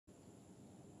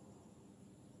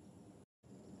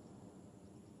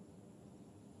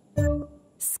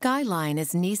Skyline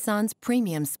is Nissan's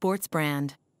premium sports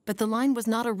brand, but the line was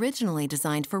not originally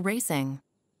designed for racing.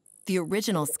 The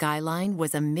original Skyline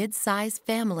was a mid-size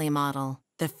family model,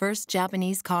 the first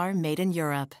Japanese car made in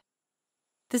Europe.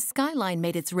 The Skyline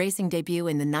made its racing debut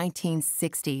in the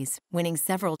 1960s, winning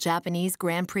several Japanese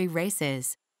Grand Prix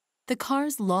races. The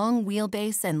car's long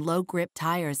wheelbase and low-grip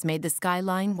tires made the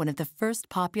Skyline one of the first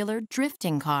popular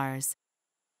drifting cars.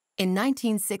 In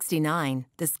 1969,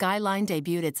 the Skyline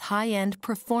debuted its high-end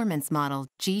performance model,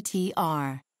 GT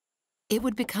R. It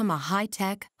would become a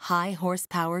high-tech,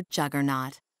 high-horsepower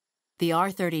juggernaut. The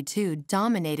R32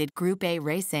 dominated Group A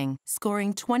racing,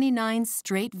 scoring 29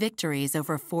 straight victories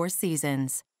over 4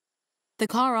 seasons. The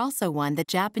car also won the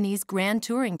Japanese Grand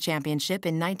Touring Championship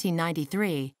in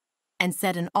 1993 and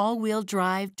set an all-wheel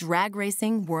drive drag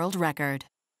racing world record.